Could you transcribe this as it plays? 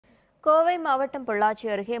கோவை மாவட்டம் பொள்ளாச்சி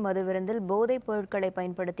அருகே மதுவிருந்தில் போதைப் பொருட்களை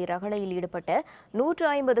பயன்படுத்தி ரகளையில் ஈடுபட்ட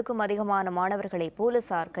 150க்கும் அதிகமான மாணவர்களை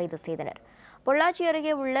போலீசார் கைது செய்தனர். பொள்ளாச்சி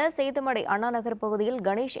அருகே உள்ள சேதுமடை அண்ணா நகர் பகுதியில்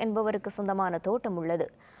கணேஷ் என்பவருக்கு சொந்தமான தோட்டம் உள்ளது.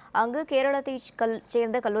 அங்கு கேரளத்தைச்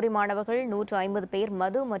சேர்ந்த கல்லூரி மாணவர்கள் 150 பேர்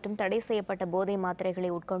மது மற்றும் தடை செய்யப்பட்ட போதை மாத்திரைகளை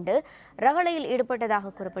உட்கொண்டு ரகளையில்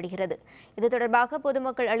ஈடுபட்டதாக கூறப்படுகிறது. இது தொடர்பாக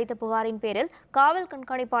பொதுமக்கள் அளித்த புகாரின் பேரில் காவல்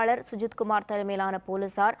கண்காணிப்பாளர் சுஜித்குமார் தலைமையிலான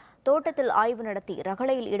போலீசார் தோட்டத்தில் ஆய்வு நடத்தி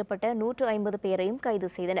ரகளையில் ஈடுபட்ட 150 பேரையும் கைது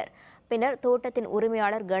செய்தனர். பின்னர் தோட்டத்தின்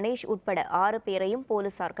உரிமையாளர் கணேஷ் உட்பட 6 பேரையும்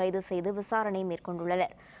போலீசார் கைது செய்து விசாரணை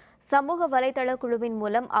மேற்கொண்டுள்ளனர். சமூக வலைதள குழுவின்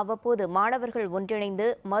மூலம் அவ்வப்போது மாணவர்கள் ஒன்றிணைந்து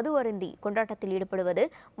மது அருந்தி கொண்டாட்டத்தில் ஈடுபடுவது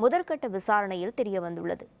முதற்கட்ட விசாரணையில்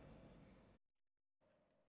தெரியவந்துள்ளது.